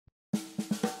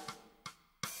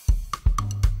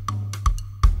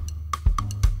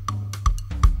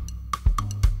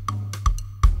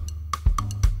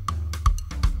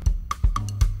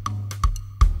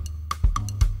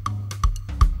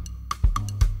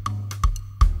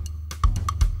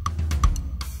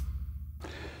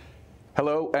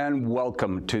Hello and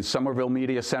welcome to Somerville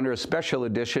Media Center's special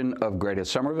edition of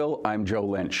Greatest Somerville. I'm Joe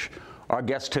Lynch. Our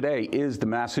guest today is the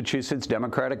Massachusetts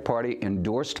Democratic Party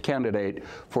endorsed candidate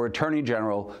for Attorney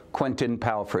General Quentin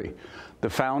Palfrey, the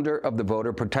founder of the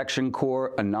Voter Protection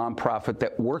Corps, a nonprofit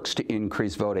that works to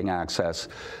increase voting access.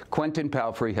 Quentin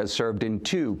Palfrey has served in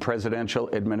 2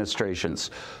 presidential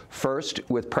administrations. First,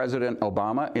 with President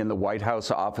Obama in the White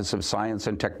House Office of Science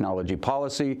and Technology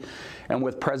Policy, and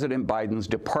with President Biden's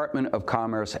Department of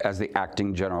Commerce as the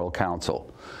acting general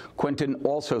counsel. Quentin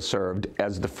also served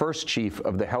as the first chief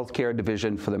of the healthcare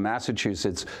division for the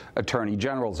Massachusetts Attorney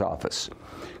General's office.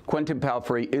 Quentin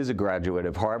Palfrey is a graduate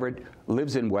of Harvard,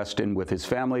 lives in Weston with his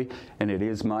family, and it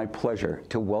is my pleasure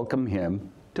to welcome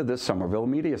him to the Somerville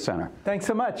Media Center. Thanks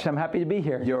so much. I'm happy to be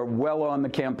here. You're well on the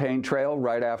campaign trail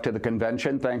right after the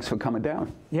convention. Thanks for coming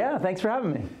down. Yeah, thanks for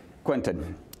having me.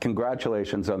 Quentin,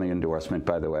 congratulations on the endorsement,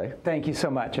 by the way. Thank you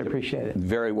so much. I appreciate it.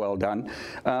 Very well done.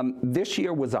 This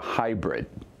year was a hybrid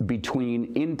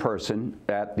between in-person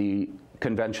at the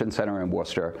convention center in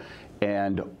Worcester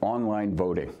and online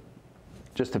voting.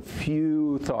 Just a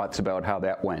few thoughts about how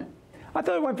that went. I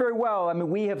thought it went very well. I mean,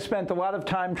 we have spent a lot of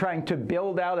time trying to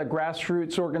build out a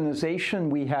grassroots organization.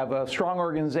 We have a strong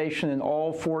organization in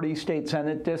all 40 state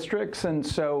Senate districts, and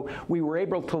so we were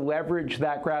able to leverage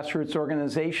that grassroots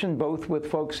organization, both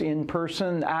with folks in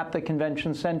person at the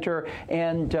convention center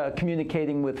and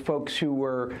communicating with folks who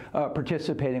were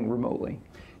participating remotely.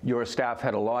 Your staff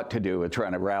had a lot to do with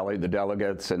trying to rally the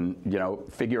delegates and,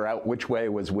 figure out which way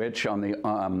was which on the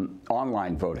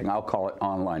online voting. I'll call it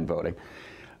online voting.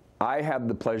 I had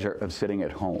the pleasure of sitting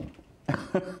at home.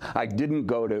 I didn't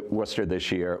go to Worcester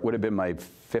this year. It would have been my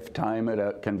 5th time at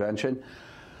a convention.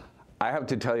 I have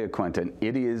to tell you, Quentin,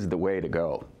 it is the way to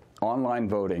go. Online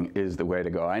voting is the way to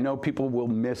go. I know people will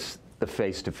miss the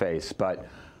face-to-face, but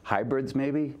hybrids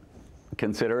maybe,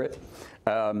 consider it.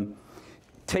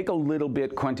 Take a little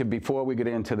bit, Quentin, before we get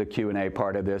into the Q&A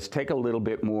part of this, take a little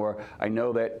bit more. I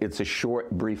know that it's a short,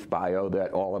 brief bio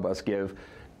that all of us give.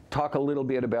 Talk a little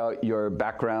bit about your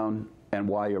background and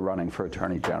why you're running for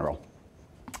Attorney General.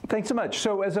 Thanks so much.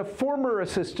 So as a former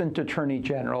Assistant Attorney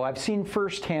General, I've seen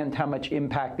firsthand how much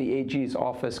impact the AG's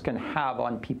office can have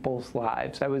on people's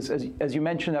lives. I was, as you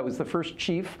mentioned, I was the first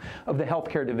chief of the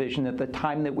healthcare division at the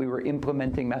time that we were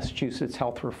implementing Massachusetts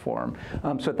health reform.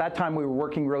 So at that time, we were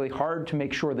working really hard to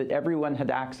make sure that everyone had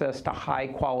access to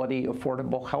high-quality,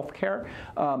 affordable healthcare.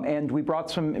 And we brought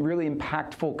some really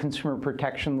impactful consumer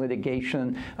protection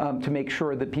litigation to make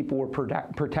sure that people were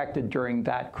protected during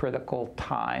that critical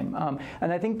time.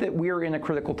 And I think that we're in a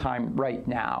critical time right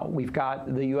now. We've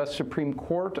got the U.S. Supreme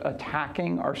Court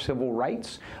attacking our civil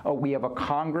rights. We have a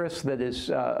Congress that is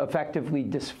effectively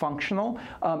dysfunctional,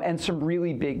 and some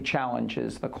really big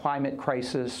challenges: the climate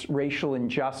crisis, racial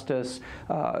injustice,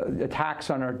 attacks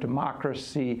on our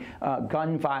democracy,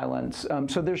 gun violence.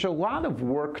 So there's a lot of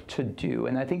work to do,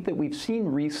 and I think that we've seen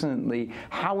recently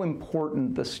how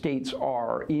important the states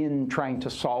are in trying to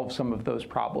solve some of those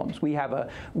problems. We have a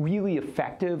really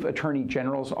effective Attorney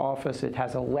General's office. It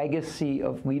has a legacy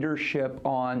of leadership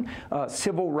on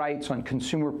civil rights, on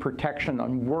consumer protection,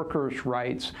 on workers'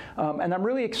 rights. And I'm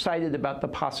really excited about the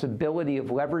possibility of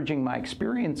leveraging my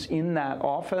experience in that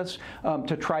office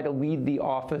to try to lead the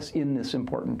office in this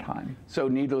important time. So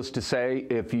needless to say,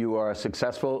 if you are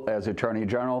successful as Attorney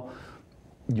General,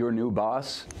 your new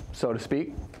boss, so to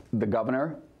speak, the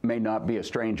governor, may not be a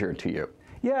stranger to you.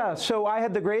 Yeah, so I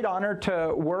had the great honor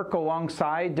to work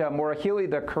alongside Maura Healey,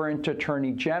 the current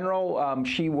Attorney General.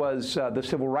 She was the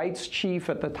civil rights chief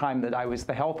at the time that I was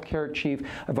the healthcare chief.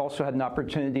 I've also had an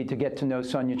opportunity to get to know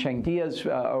Sonia Chang-Diaz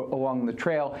along the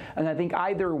trail. And I think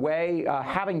either way,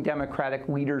 having Democratic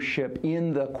leadership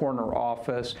in the corner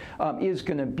office is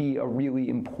going to be a really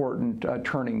important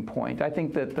turning point. I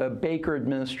think that the Baker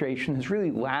administration has really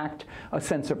lacked a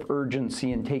sense of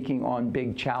urgency in taking on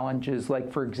big challenges,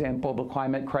 like, for example, the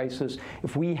climate crisis.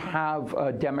 If we have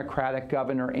a Democratic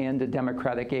governor and a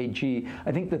Democratic AG, I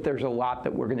think that there's a lot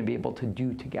that we're going to be able to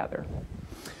do together.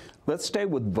 Let's stay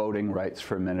with voting rights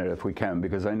for a minute, if we can,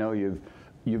 because I know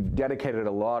you've dedicated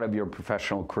a lot of your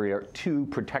professional career to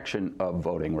protection of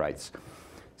voting rights.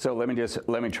 So let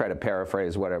me try to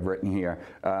paraphrase what I've written here.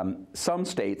 Some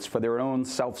states, for their own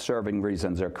self-serving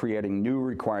reasons, are creating new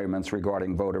requirements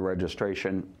regarding voter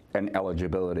registration and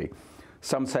eligibility.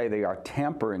 Some say they are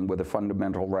tampering with the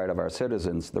fundamental right of our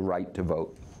citizens, the right to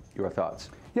vote. Your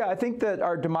thoughts? Yeah, I think that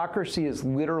our democracy is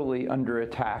literally under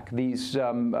attack. These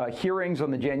hearings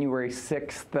on the January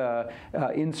 6th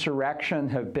insurrection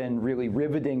have been really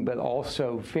riveting, but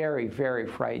also very, very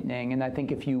frightening. And I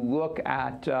think if you look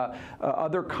at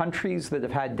other countries that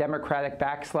have had democratic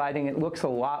backsliding, it looks a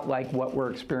lot like what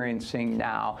we're experiencing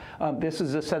now. This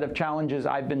is a set of challenges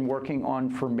I've been working on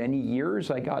for many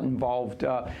years. I got involved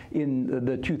in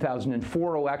the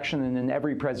 2004 election and in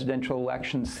every presidential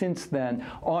election since then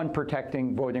on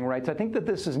protecting voting rights. I think that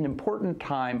this is an important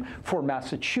time for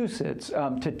Massachusetts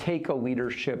to take a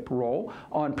leadership role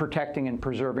on protecting and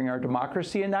preserving our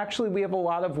democracy. And actually, we have a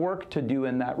lot of work to do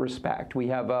in that respect. We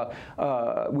have a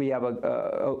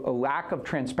lack of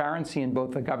transparency in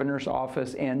both the governor's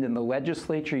office and in the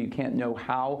legislature. You can't know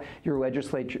how your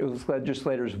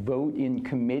legislators vote in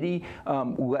committee.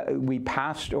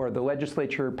 The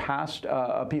legislature passed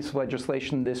a piece of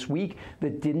legislation this week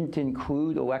that didn't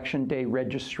include Election Day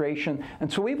registration.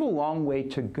 And so we have a long way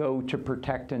to go to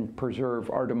protect and preserve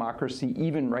our democracy,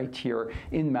 even right here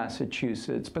in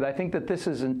Massachusetts. But I think that this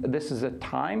is a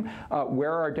time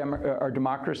where our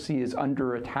democracy is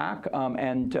under attack.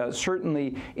 And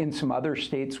certainly in some other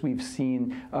states, we've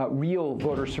seen real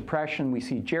voter suppression. We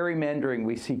see gerrymandering.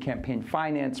 We see campaign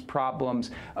finance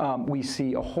problems. We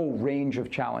see a whole range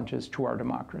of challenges to our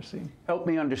democracy. Help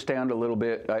me understand a little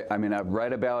bit. I mean, I've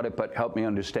read about it, but help me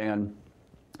understand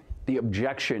the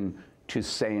objection to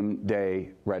same-day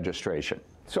registration.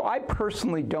 So I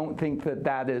personally don't think that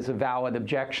that is a valid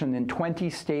objection. In 20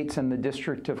 states and the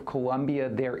District of Columbia,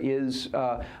 there is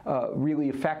a really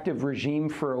effective regime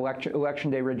for election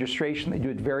day registration. They do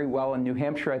it very well in New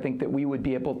Hampshire. I think that we would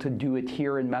be able to do it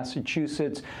here in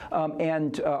Massachusetts.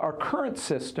 Our current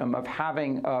system of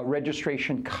having a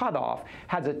registration cutoff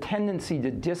has a tendency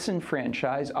to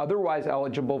disenfranchise otherwise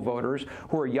eligible voters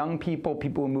who are young people,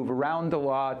 people who move around a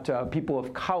lot, people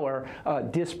of color,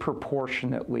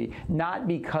 disproportionately, not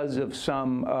because of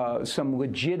some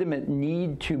legitimate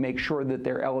need to make sure that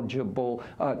they're eligible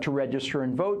to register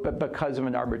and vote, but because of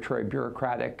an arbitrary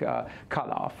bureaucratic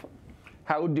cutoff.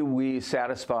 How do we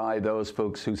satisfy those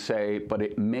folks who say, but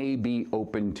it may be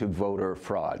open to voter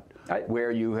fraud,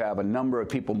 where you have a number of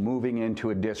people moving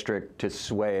into a district to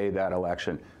sway that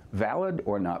election? Valid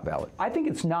or not valid? I think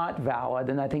it's not valid,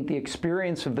 and I think the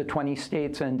experience of the 20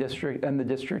 states and the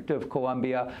District of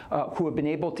Columbia who have been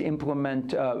able to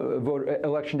implement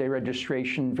election day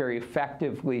registration very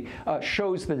effectively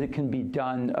shows that it can be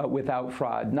done without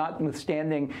fraud.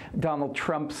 Notwithstanding Donald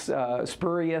Trump's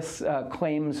spurious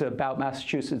claims about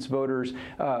Massachusetts voters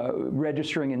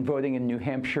registering and voting in New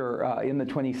Hampshire in the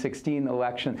 2016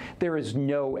 election, there is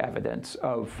no evidence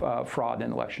of fraud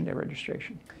in election day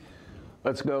registration.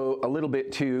 Let's go a little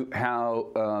bit to how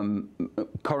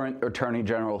current Attorney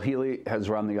General Healey has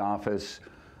run the office.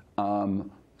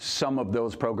 Some of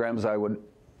those programs I would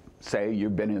say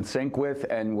you've been in sync with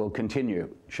and will continue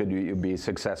should you be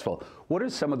successful. What are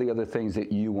some of the other things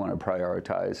that you want to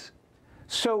prioritize?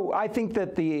 So I think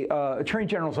that the Attorney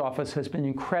General's office has been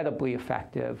incredibly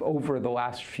effective over the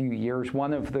last few years.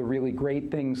 One of the really great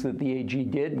things that the AG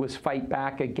did was fight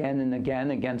back again and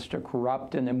again against a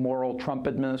corrupt and immoral Trump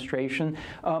administration.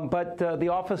 But the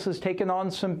office has taken on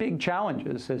some big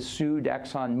challenges, has sued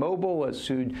ExxonMobil, has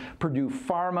sued Purdue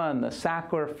Pharma, and the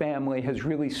Sackler family has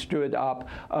really stood up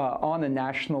on a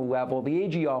national level. The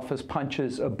AG office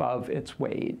punches above its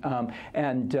weight.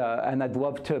 And I'd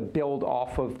love to build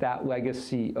off of that legacy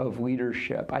of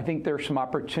leadership. I think there are some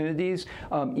opportunities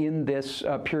in this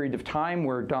period of time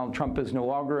where Donald Trump is no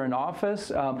longer in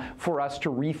office for us to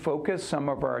refocus some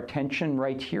of our attention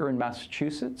right here in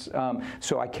Massachusetts.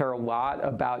 So I care a lot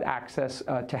about access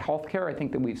to health care. I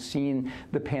think that we've seen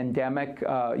the pandemic,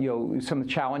 some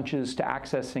challenges to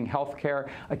accessing health care.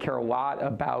 I care a lot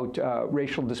about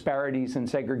racial disparities and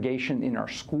segregation in our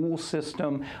school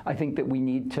system. I think that we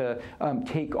need to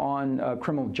take on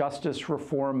criminal justice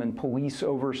reform and police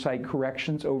oversight,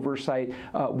 corrections oversight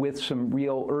with some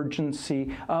real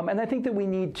urgency. And I think that we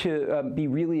need to be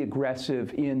really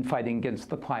aggressive in fighting against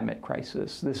the climate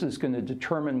crisis. This is going to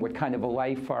determine what kind of a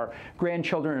life our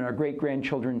grandchildren and our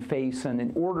great-grandchildren face. And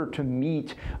in order to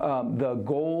meet the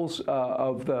goals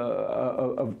of the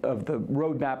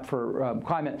roadmap for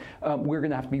climate, we're going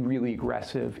to have to be really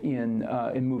aggressive in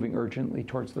moving urgently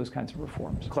towards those kinds of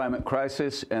reforms. Climate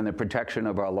crisis and the protection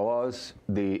of our laws,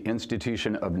 the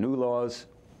institution of new laws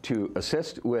to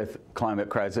assist with climate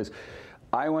crisis.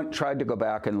 I tried to go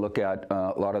back and look at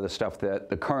a lot of the stuff that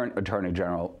the current Attorney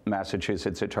General,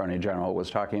 Massachusetts Attorney General, was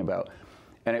talking about.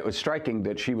 And it was striking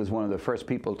that she was one of the first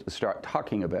people to start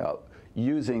talking about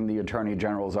using the Attorney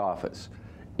General's office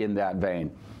in that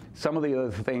vein. Some of the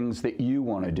other things that you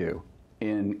want to do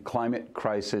in climate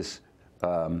crisis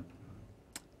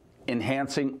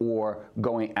enhancing or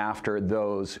going after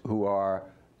those who are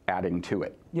adding to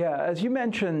it? Yeah, as you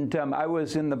mentioned, I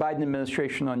was in the Biden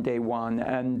administration on day one,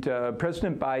 and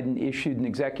President Biden issued an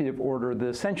executive order that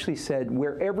essentially said,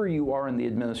 wherever you are in the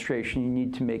administration, you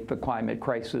need to make the climate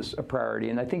crisis a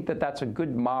priority. And I think that that's a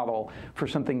good model for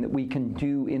something that we can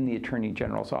do in the Attorney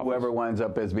General's office. Whoever winds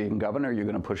up as being governor, you're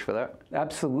going to push for that?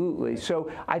 Absolutely. So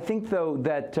I think, though,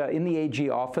 that in the AG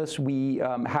office, we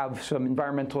have some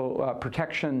environmental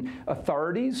protection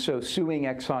authorities, so suing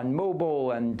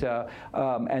ExxonMobil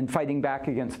and fighting back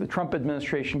against the Trump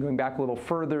administration. Going back a little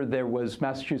further, there was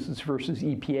Massachusetts versus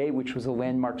EPA, which was a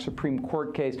landmark Supreme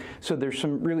Court case. So there's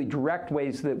some really direct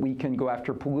ways that we can go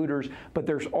after polluters, but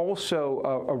there's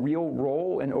also a real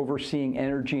role in overseeing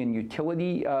energy and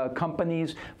utility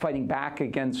companies, fighting back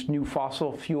against new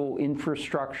fossil fuel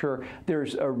infrastructure.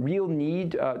 There's a real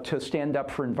need to stand up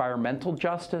for environmental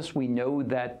justice. We know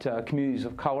that communities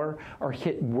of color are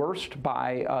hit worst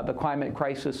by the climate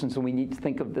crisis, and so we need to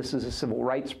think of this as a civil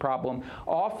rights problem.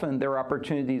 Often there are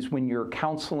opportunities when you're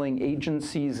counseling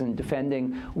agencies and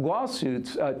defending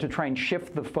lawsuits to try and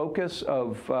shift the focus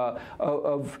of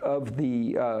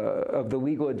the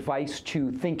legal advice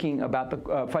to thinking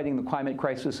about fighting the climate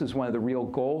crisis as one of the real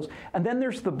goals. And then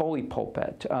there's the bully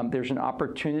pulpit. There's an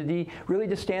opportunity really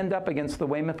to stand up against the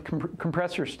Weymouth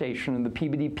compressor station and the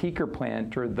Peabody Peaker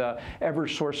plant or the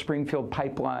Eversource Springfield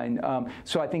pipeline.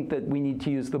 So I think that we need to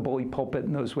use the bully pulpit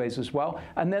in those ways as well.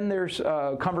 And then there's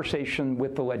a conversation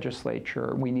with the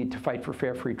legislature. We need to fight for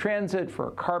fair, free transit, for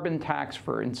a carbon tax,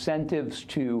 for incentives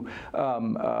to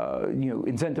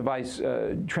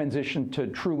incentivize transition to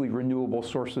truly renewable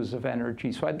sources of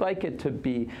energy. So I'd like it to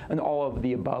be an all of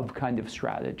the above kind of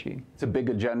strategy. It's a big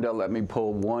agenda. Let me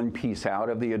pull one piece out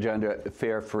of the agenda: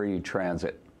 fair, free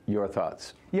transit. Your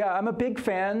thoughts? Yeah, I'm a big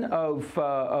fan of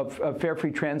fair,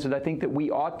 free transit. I think that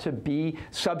we ought to be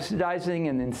subsidizing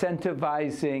and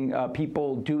incentivizing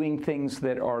people doing things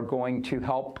that are going to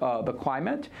help the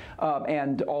climate.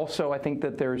 And also, I think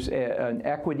that there's an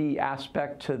equity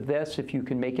aspect to this. If you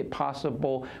can make it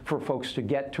possible for folks to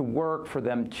get to work, for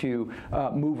them to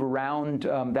move around,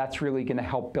 that's really going to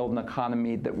help build an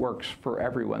economy that works for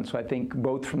everyone. So I think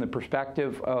both from the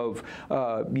perspective of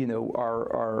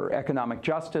our economic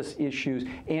justice issues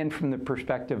and from the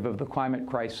perspective of the climate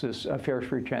crisis, fair,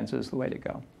 free transit is the way to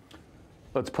go.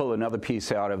 Let's pull another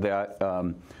piece out of that.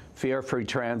 Fair, free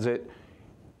transit.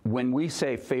 When we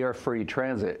say fair, free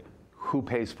transit, who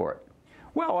pays for it?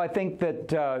 Well, I think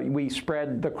that we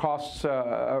spread the costs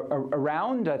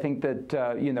around. I think that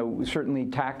certainly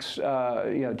tax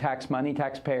money,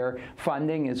 taxpayer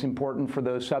funding is important for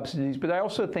those subsidies. But I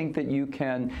also think that you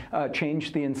can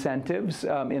change the incentives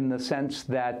in the sense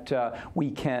that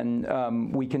we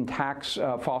can tax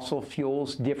fossil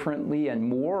fuels differently and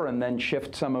more, and then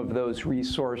shift some of those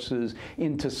resources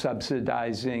into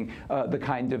subsidizing the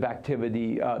kind of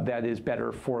activity that is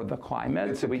better for the climate.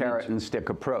 It's a carrot and stick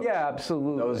approach. Yeah, absolutely.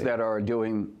 Those that are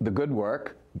doing the good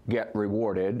work get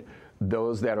rewarded.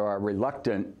 Those that are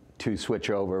reluctant to switch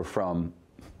over from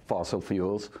fossil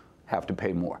fuels have to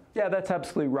pay more. Yeah, that's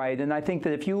absolutely right. And I think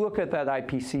that if you look at that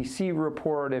IPCC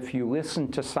report, if you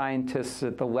listen to scientists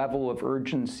at the level of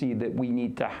urgency that we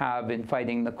need to have in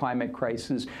fighting the climate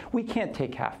crisis, we can't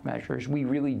take half measures. We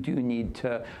really do need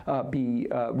to be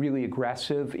really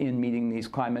aggressive in meeting these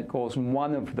climate goals. And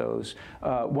one of those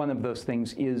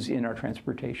things is in our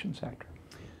transportation sector.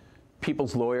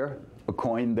 People's lawyer, a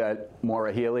coin that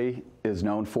Maura Healey is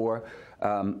known for.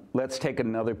 Let's take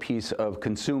another piece of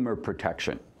consumer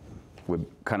protection. We've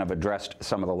kind of addressed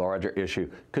some of the larger issue.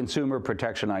 Consumer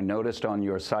protection, I noticed on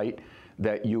your site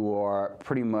that you are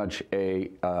pretty much a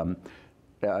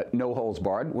no holds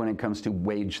barred when it comes to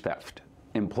wage theft,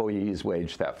 employees'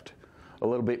 wage theft. A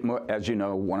little bit more, as you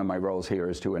know, one of my roles here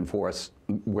is to enforce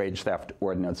wage theft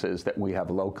ordinances that we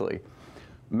have locally.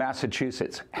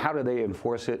 Massachusetts, how do they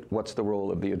enforce it? What's the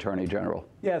role of the Attorney General?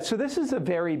 Yeah, so this is a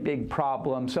very big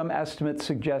problem. Some estimates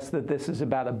suggest that this is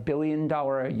about $1 billion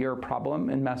a year problem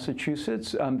in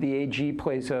Massachusetts. The AG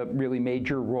plays a really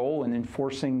major role in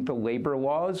enforcing the labor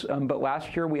laws, but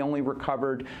last year we only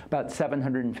recovered about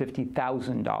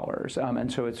 $750,000,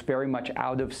 and so it's very much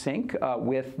out of sync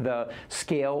with the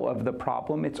scale of the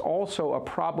problem. It's also a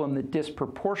problem that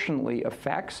disproportionately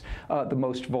affects the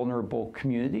most vulnerable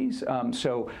communities.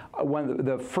 So so one of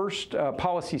the first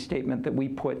policy statement that we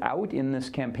put out in this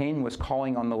campaign was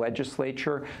calling on the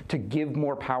legislature to give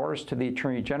more powers to the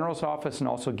Attorney General's office and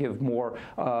also give more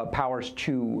powers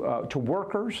to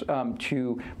workers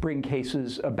to bring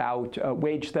cases about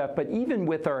wage theft. But even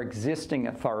with our existing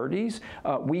authorities,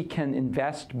 we can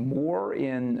invest more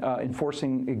in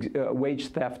enforcing wage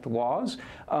theft laws,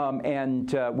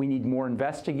 and we need more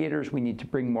investigators. We need to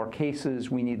bring more cases.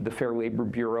 We need the Fair Labor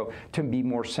Bureau to be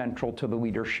more central to the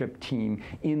leadership team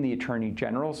in the Attorney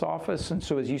General's office. And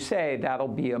so, as you say, that'll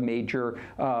be a major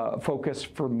focus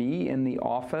for me in the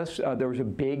office. There was a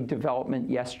big development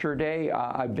yesterday.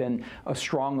 I've been a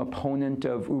strong opponent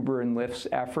of Uber and Lyft's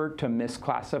effort to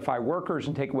misclassify workers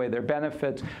and take away their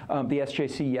benefits. The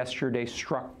SJC yesterday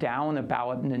struck down a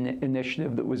ballot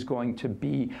initiative that was going to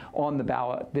be on the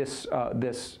ballot this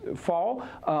fall,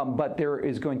 but there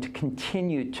is going to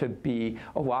continue to be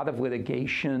a lot of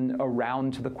litigation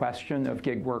around the question of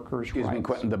gig workers' Excuse rights. me,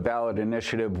 Quentin, the ballot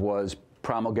initiative was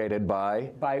promulgated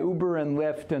by Uber and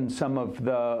Lyft and some of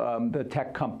the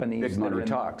tech companies. Big money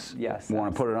talks. Yes. You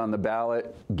want to put it on the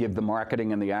ballot, give the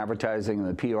marketing and the advertising and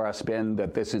the PR spin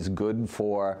that this is good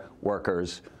for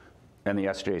workers, and the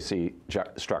SJC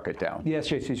struck it down. The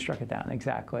SJC struck it down,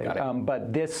 exactly. Got it.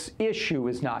 But this issue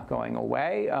is not going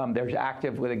away. There's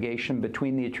active litigation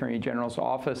between the Attorney General's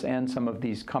office and some of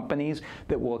these companies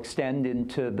that will extend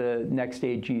into the next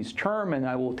AG's term, and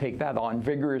I will take that on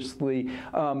vigorously.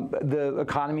 The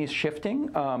economy is shifting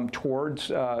towards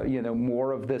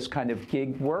more of this kind of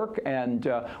gig work, and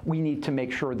we need to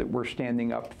make sure that we're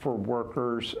standing up for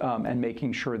workers and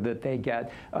making sure that they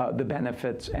get the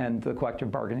benefits and the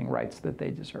collective bargaining rights that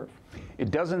they deserve.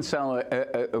 It doesn't sound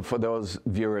like, for those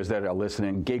viewers that are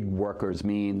listening, gig workers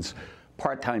means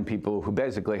part-time people who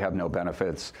basically have no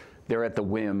benefits. They're at the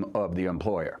whim of the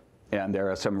employer. And there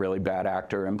are some really bad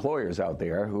actor employers out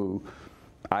there who,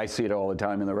 I see it all the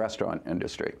time in the restaurant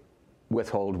industry,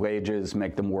 withhold wages,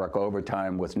 make them work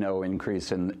overtime with no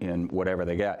increase in whatever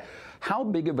they get. How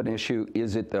big of an issue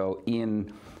is it, though,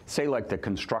 in, say, like the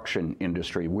construction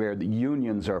industry, where the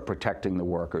unions are protecting the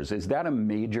workers? Is that a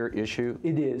major issue?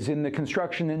 It is. In the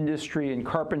construction industry and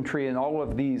carpentry and all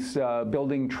of these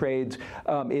building trades,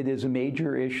 it is a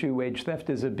major issue. Wage theft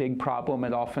is a big problem.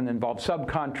 It often involves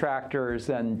subcontractors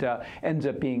and ends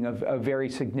up being a very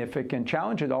significant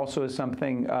challenge. It also is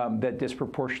something that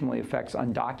disproportionately affects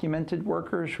undocumented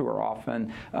workers who are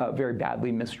often very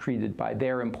badly mistreated by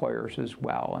their employers as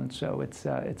well. And so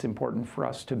it's important for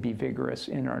us to be vigorous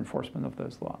in our enforcement of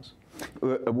those laws.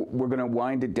 We're going to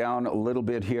wind it down a little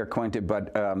bit here, Quentin,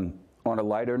 but on a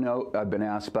lighter note, I've been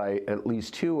asked by at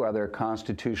least 2 other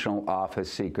constitutional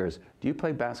office seekers, do you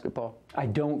play basketball? I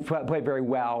don't play very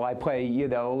well. I play,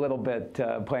 a little bit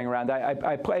playing around.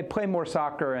 I play more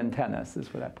soccer and tennis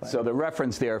is what I play. So the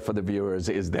reference there for the viewers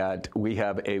is that we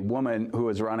have a woman who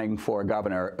is running for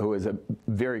governor who is a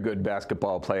very good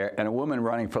basketball player, and a woman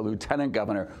running for lieutenant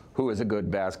governor who is a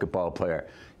good basketball player.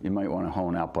 You might want to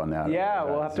hone up on that. Yeah,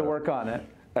 we'll have to work on it.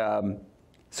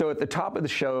 So at the top of the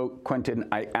show, Quentin,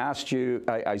 I asked you,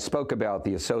 I spoke about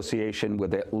the association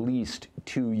with at least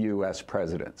 2 U.S.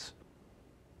 presidents.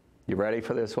 You ready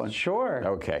for this one? Sure.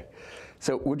 Okay.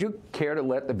 So would you care to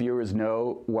let the viewers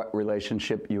know what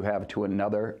relationship you have to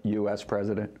another U.S.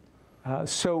 president?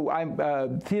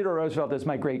 Theodore Roosevelt is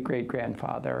my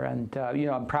great-great-grandfather, and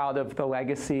I'm proud of the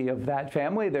legacy of that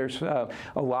family. There's a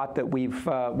lot that we've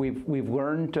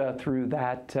learned through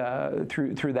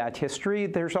that history.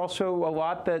 There's also a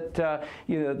lot that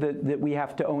that we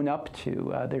have to own up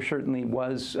to. There certainly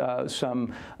was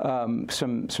some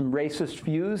racist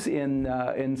views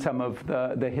in some of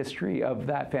the history of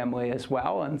that family as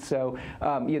well, and so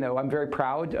I'm very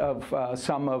proud of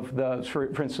some of the,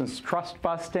 for instance, trust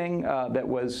busting.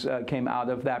 That came out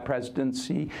of that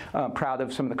presidency. Proud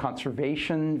of some of the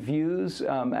conservation views,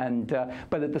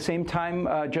 but at the same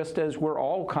time, just as we're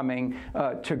all coming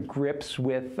to grips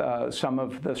with some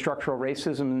of the structural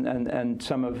racism and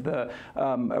some of the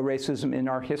racism in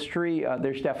our history,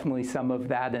 there's definitely some of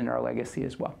that in our legacy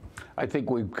as well. I think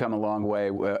we've come a long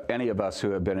way. Any of us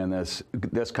who have been in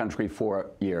this country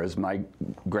for years, my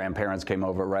grandparents came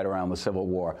over right around the Civil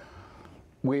War.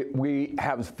 We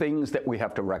have things that we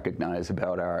have to recognize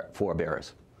about our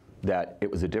forebears, that it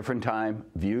was a different time,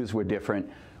 views were different.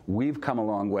 We've come a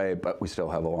long way, but we still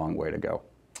have a long way to go.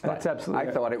 That's absolutely I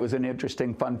right. thought it was an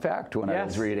interesting fun fact when I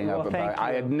was reading up about it.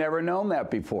 I had never known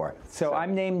that before. So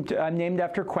I'm named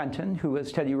after Quentin, who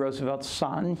was Teddy Roosevelt's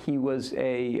son. He was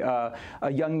a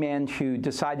young man who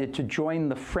decided to join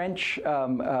the French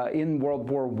in World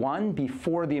War I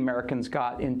before the Americans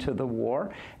got into the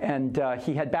war. And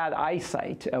he had bad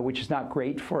eyesight, which is not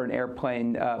great for an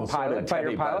airplane pilot,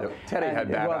 fighter pilot. Teddy had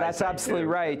bad eyesight. Well, that's absolutely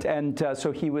right. And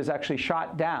so he was actually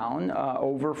shot down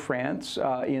over France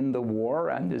in the war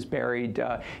and is buried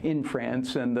in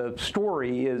France. And the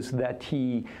story is that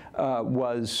he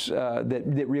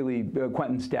that really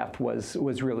Quentin's death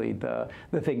was really the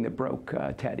thing that broke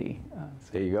Teddy.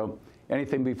 There you go.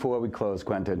 Anything before we close,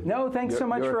 Quentin? No, thanks so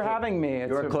much for having me.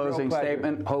 It's your a closing real pleasure.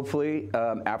 statement. Hopefully,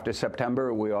 after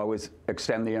September, we always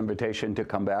extend the invitation to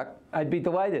come back. I'd be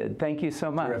delighted. Thank you so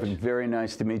much. Terrific. Very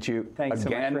nice to meet you. Thanks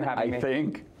again, so much for having me. I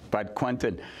think. But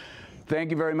Quentin,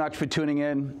 thank you very much for tuning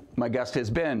in. My guest has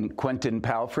been Quentin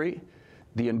Palfrey,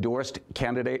 the endorsed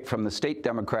candidate from the State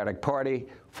Democratic Party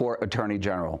for Attorney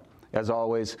General. As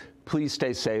always, please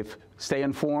stay safe, stay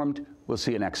informed. We'll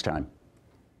see you next time.